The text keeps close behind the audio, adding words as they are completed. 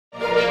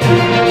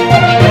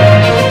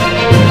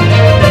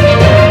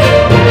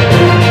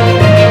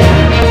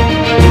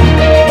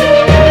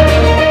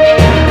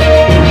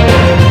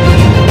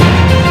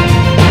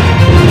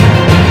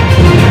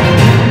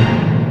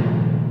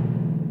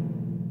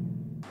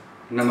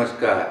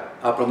નમસ્કાર,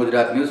 આપણું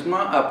ગુજરાત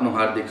ન્યૂઝમાં આપનું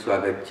હાર્દિક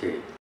સ્વાગત છે।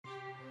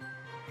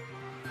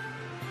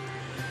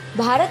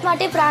 ભારત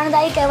માટે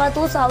પ્રાણદાયી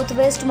કહેવાતું સાઉથ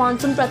વેસ્ટ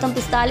મોન્સૂન પ્રથમ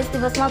 45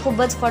 દિવસમાં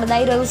ખૂબ જ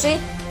ફળદાયી રહ્યું છે,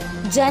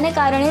 જેને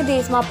કારણે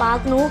દેશમાં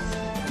પાકનું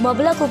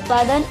મબલક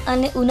ઉત્પાદન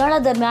અને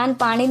ઉનાળા દરમિયાન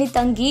પાણીની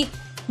તંગી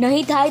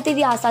નહીં થાય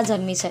તેવી આશા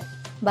જન્મી છે।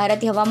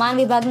 ભારતીય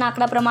હવામાન વિભાગના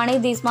આંકડા પ્રમાણે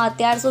દેશમાં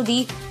અત્યાર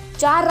સુધી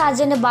 4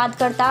 રાજ્યને બાદ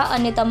કરતા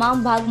અન્ય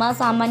તમામ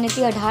ભાગમાં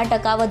સામાન્યથી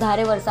 18%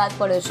 વધારે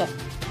વરસાદ પડ્યો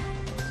છે।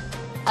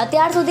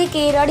 અત્યાર સુધી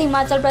કેરળ,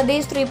 હિમાચલ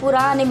પ્રદેશ,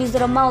 ત્રિપુરા અને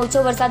મિઝોરમમાં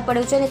ઓછો વરસાદ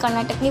પડ્યો છે અને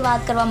કર્ણાટકની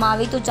વાત કરવામાં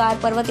આવે તો 4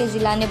 પર્વતીય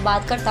જિલ્લાને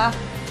બાદ કરતા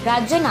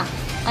રાજ્યના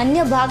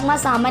અન્ય ભાગમાં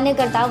સામાન્ય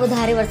કરતાં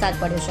વધારે વરસાદ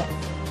પડ્યો છે।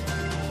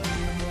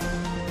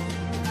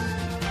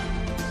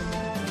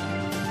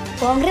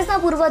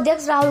 કોંગ્રેસના પૂર્વ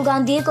અધ્યક્ષ રાહુલ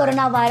ગાંધીએ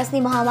કોરોના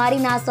વાયરસની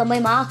મહામારીના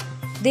સમયમાં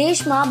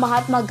દેશમાં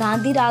મહાત્મા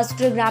ગાંધી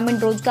રાષ્ટ્રીય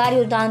ગ્રામીણ રોજગાર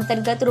યોજના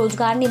અંતર્ગત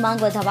રોજગારની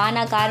માંગ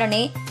વધવાના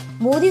કારણે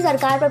મોદી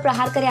સરકાર પર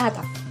પ્રહાર કર્યા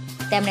હતા।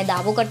 તેમણે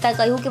દાવો કરતા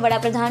કહ્યું કે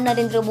વડાપ્રધાન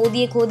નરેન્દ્ર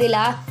મોદીએ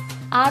ખોદેલા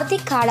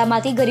આર્થિક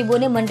ખાડામાંથી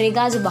ગરીબોને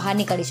મનરેગા જ બહાર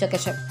નીકળી શકે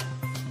છે।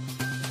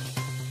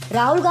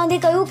 રાહુલ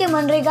ગાંધીએ કહ્યું કે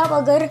મનરેગા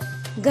વગર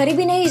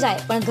ગરીબી નહીં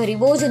જાય, પણ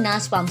ગરીબો જ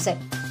નાશ પામશે।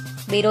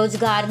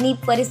 બેરોજગારની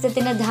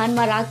પરિસ્થિતિને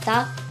ધ્યાનમાં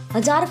રાખતા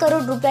 1000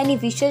 કરોડ રૂપિયાની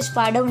વિશેષ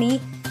ફાળવણી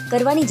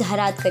કરવાની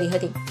જાહેરાત કરી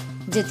હતી,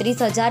 જે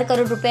 30,000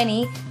 કરોડ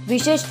રૂપિયાની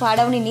વિશેષ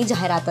ફાળવણીની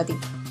જાહેરાત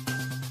હતી।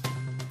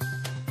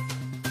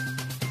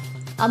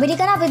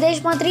 અમેરિકાના વિદેશ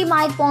મંત્રી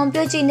માઇક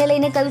પોમ્પિયો ચીનને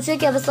લઈને કહ્યું છે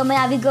કે હવે સમય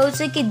આવી ગયો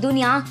છે કે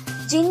દુનિયા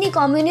ચીનની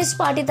કોમ્યુનિસ્ટ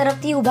પાર્ટી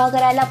તરફથી ઊભા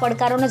કરાયેલા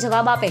પડકારોનો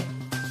જવાબ આપે।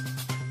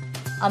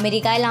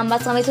 અમેરિકાએ લાંબા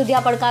સમય સુધી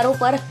આ પડકારો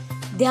પર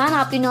ધ્યાન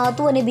આપ્યું ન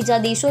હતું અને બીજા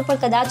દેશોએ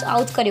પણ કદાચ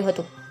આવું જ કર્યું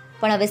હતું,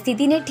 પણ હવે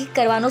સ્થિતિને ઠીક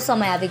કરવાનો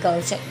સમય આવી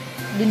ગયો છે।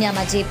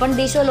 દુનિયામાં જે પણ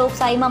દેશો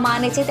લોકશાહીમાં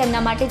માને છે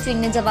તેમના માટે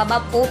ચીનને જવાબ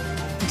આપવો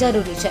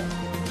જરૂરી છે।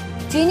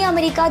 ચીને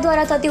અમેરિકા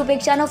દ્વારા થતી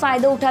ઉપેક્ષાનો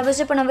ફાયદો ઉઠાવ્યો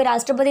છે, પણ હવે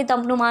રાષ્ટ્રપતિ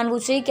ટ્રમ્પનું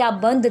માનવું છે કે આ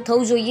બંધ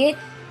થવું જોઈએ।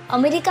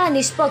 અમેરિકા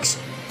નિષ્પક્ષ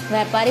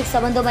વેપારિક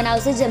સંબંધો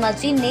બનાવશે, જેમાં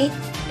ચીનને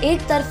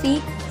એક તરફી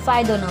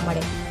ફાયદો ન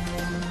મળે।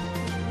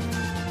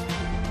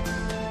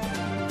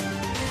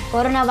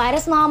 કોરોના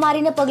વાયરસ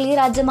મહામારીને પગલે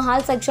રાજ્યમાં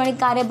હાલ શૈક્ષણિક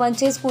કાર્ય બંધ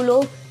છે। સ્કૂલો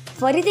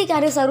ફરીથી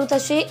ક્યારે શરૂ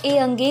થશે એ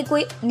અંગે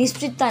કોઈ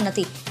નિશ્ચિતતા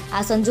નથી।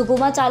 આ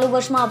સંજોગોમાં ચાલુ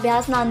વર્ષમાં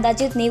અભ્યાસના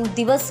અંદાજિત 90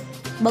 દિવસ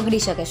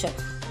બગડી શકે છે।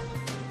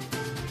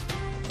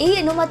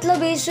 એનો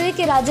મતલબ એ છે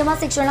કે રાજ્યમાં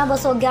શિક્ષણના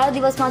 211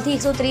 દિવસમાંથી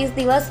 130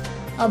 દિવસ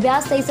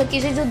અભ્યાસ થઈ શકે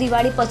છે। જો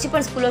દિવાળી પછી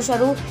પણ સ્કૂલો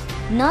શરૂ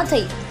ન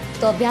થઈ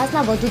તો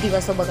અભ્યાસના વધુ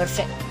દિવસો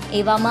બગડશે।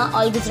 એવામાં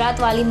ઓલ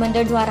ગુજરાત વાલી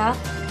મંડળ દ્વારા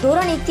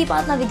ધોરણ 1 થી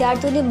 5ના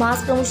વિદ્યાર્થીઓને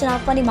માસ પ્રમોશન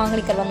આપવાની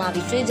માંગણી કરવામાં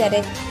આવી છે, જ્યારે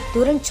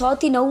ધોરણ 6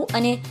 થી 9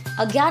 અને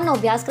 11નો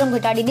અભ્યાસક્રમ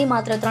ઘટાડીને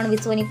માત્ર 3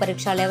 વિષયોની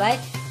પરીક્ષા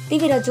લેવાય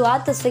તેવી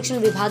રજૂઆત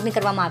શિક્ષણ વિભાગને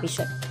કરવામાં આવી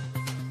છે।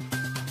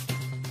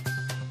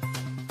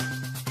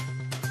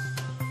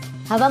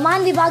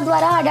 હવામાન વિભાગ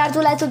દ્વારા 18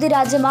 જુલાઈ સુધી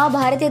રાજ્યમાં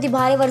ભારેથી અતિ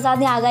ભારે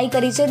વરસાદની આગાહી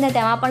કરી છે અને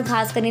તેમાં પણ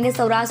ખાસ કરીને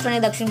સૌરાષ્ટ્ર અને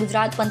દક્ષિણ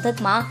ગુજરાત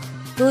પંથકમાં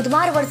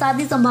ધોધમાર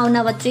વરસાદની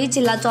સંભાવના વચ્ચે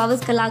છેલ્લા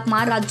 24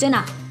 કલાકમાં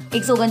રાજ્યના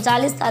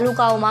 139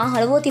 તાલુકાઓમાં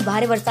હળવોથી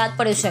ભારે વરસાદ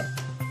પડ્યો છે।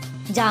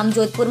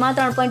 જામજોધપુરમાં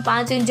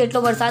 3.5 ઇંચ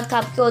જેટલો વરસાદ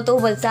ખાબક્યો હતો।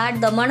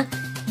 વલસાડ, દમણ,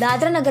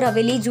 દાદરા નગર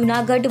હવેલી,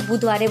 જૂનાગઢ,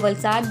 બુધવારે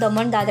વલસાડ,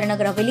 દમણ, દાદરા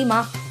નગર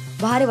હવેલીમાં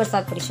ભારે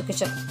વરસાદ પડી શકે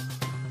છે।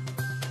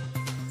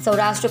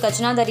 સૌરાષ્ટ્ર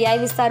કચ્છના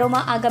દરિયાઈ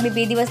વિસ્તારોમાં આગામી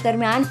 2 દિવસ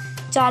દરમિયાન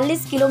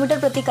 40 કિલોમીટર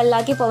પ્રતિ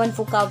કલાકે પવન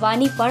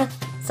ફૂંકાવાની પણ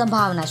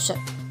સંભાવના છે।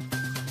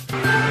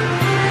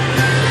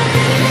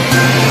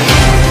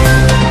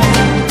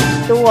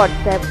 तो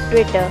व्हाट्सएप,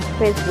 ट्विटर,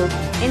 फेसबुक,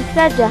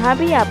 इंस्टा जहाँ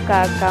भी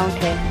आपका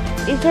अकाउंट है,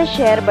 इसे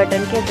शेयर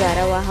बटन के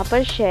द्वारा वहाँ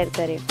पर शेयर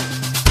करें।